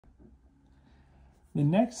The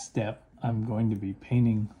next step, I'm going to be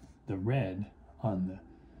painting the red on the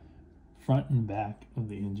front and back of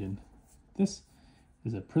the engine. This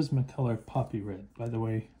is a Prismacolor Poppy Red. By the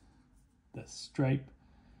way, the stripe,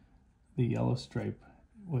 the yellow stripe,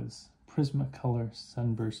 was Prismacolor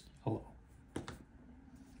Sunburst Yellow.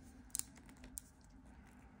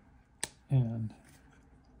 And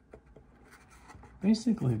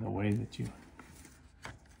basically the way that you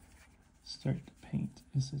start to paint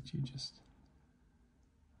is that you just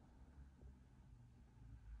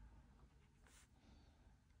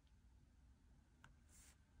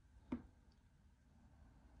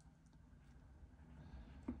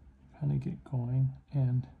kind of get going.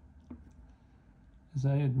 And as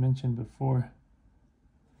I had mentioned before,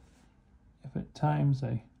 if at times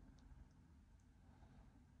I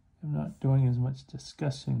am not doing as much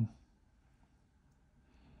discussing,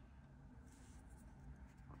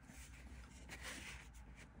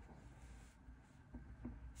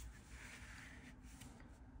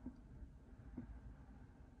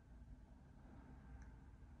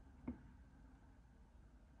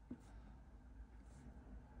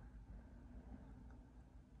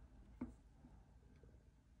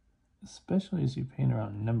 especially as you paint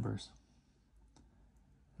around numbers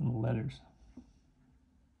and letters.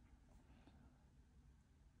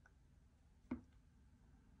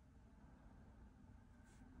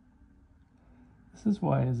 This is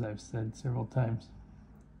why, as I've said several times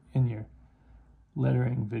in your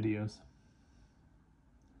lettering videos,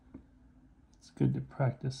 it's good to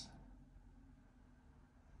practice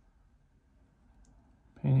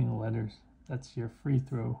painting letters. That's your free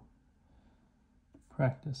throw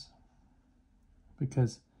practice.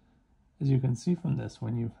 Because as you can see from this,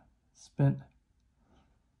 when you've spent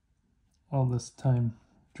all this time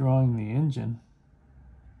drawing the engine,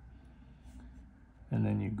 and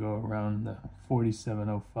then you go around the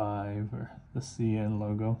 4705 or the CN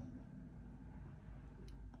logo,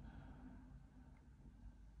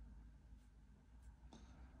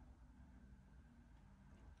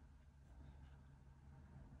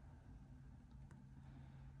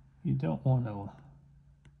 you don't want to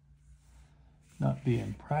not be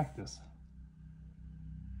in practice.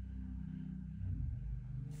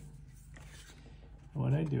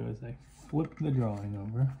 What I do is I flip the drawing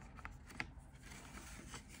over,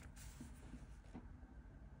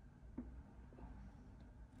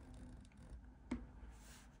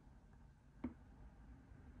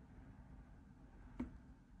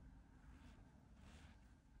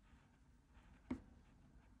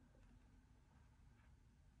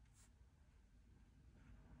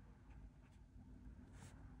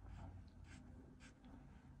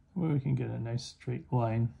 where we can get a nice straight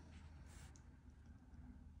line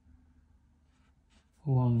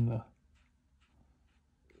along the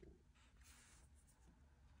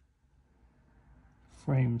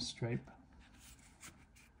frame stripe.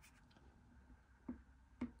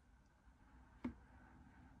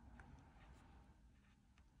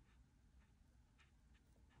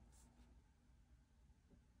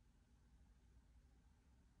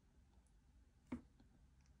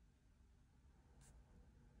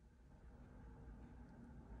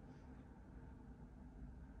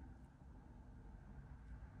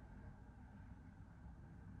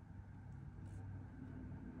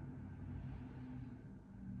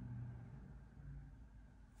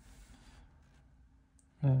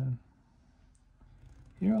 And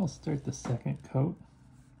here I'll start the second coat.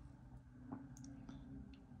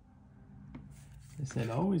 I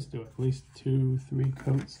said always do at least 2-3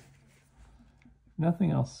 coats.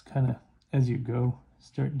 Nothing else, kind of as you go,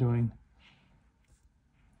 start doing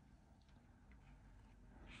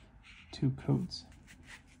 2 coats.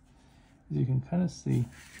 As you can kind of see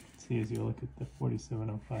as you look at the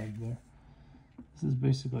 4705 there, this is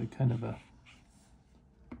basically kind of a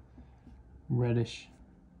reddish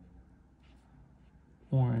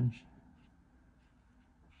orange.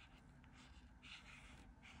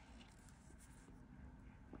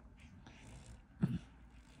 The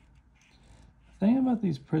thing about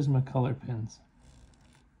these Prismacolor pens,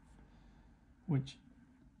 which,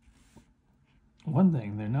 one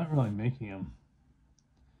thing, they're not really making them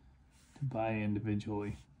to buy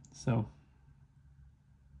individually. So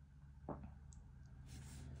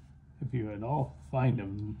if you at all find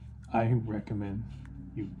them, I recommend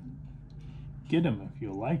you get them if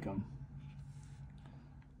you like them.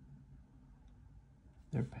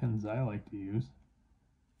 They're pens I like to use.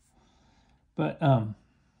 But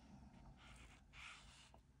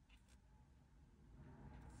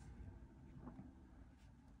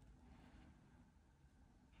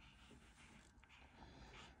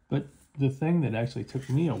the thing that actually took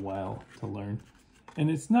me a while to learn and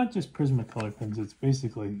it's not just Prismacolor pens, it's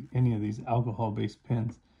basically any of these alcohol-based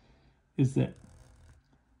pens, is that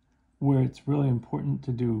where it's really important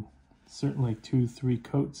to do certainly 2-3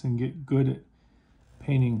 coats and get good at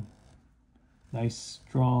painting nice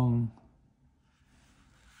strong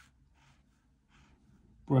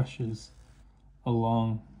brushes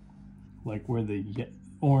along, like where the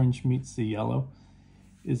orange meets the yellow,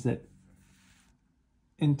 is that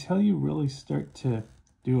until you really start to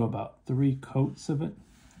do about 3 coats of it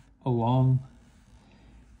along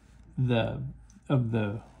the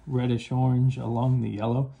reddish orange along the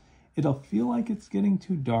yellow, it'll feel like it's getting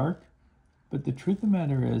too dark, but the truth of the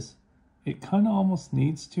matter is it kind of almost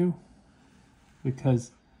needs to,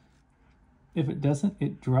 because if it doesn't,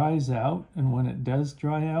 it dries out, and when it does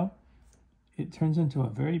dry out, it turns into a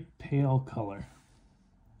very pale color,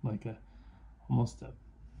 like almost a,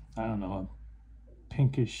 I don't know, a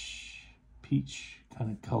pinkish peach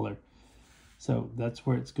kind of color. So that's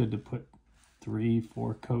where it's good to put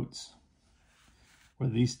 3-4 coats where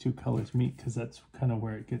these two colors meet, because that's kind of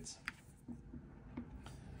where it gets.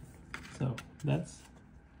 So that's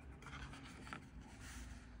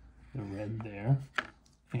the red there,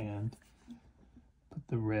 and put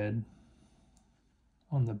the red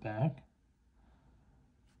on the back.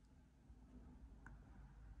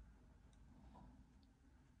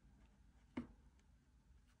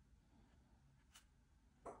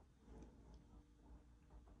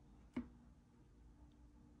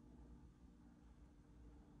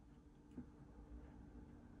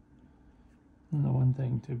 And the one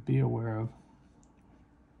thing to be aware of,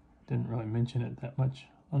 didn't really mention it that much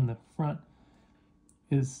on the front,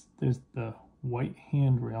 is there's the white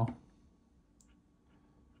handrail.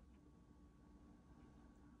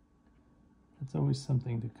 It's always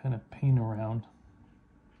something to kind of paint around.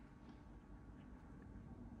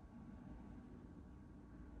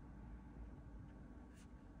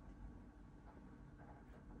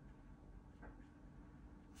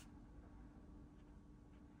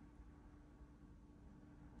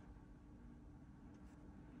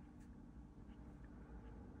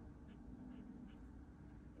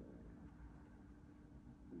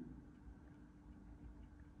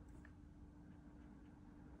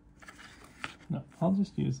 No, I'll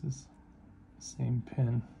just use this same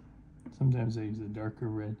pen. Sometimes I use a darker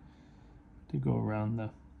red to go around the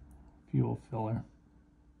fuel filler.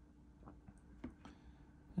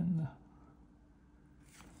 And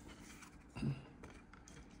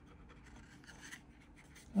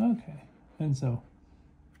okay, and so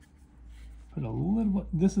put a little,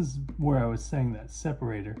 this is where I was saying that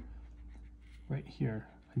separator right here.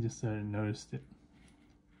 I just noticed it.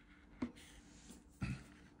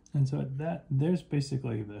 And so at that, there's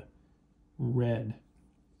basically the reddish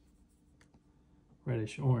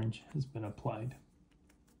orange has been applied.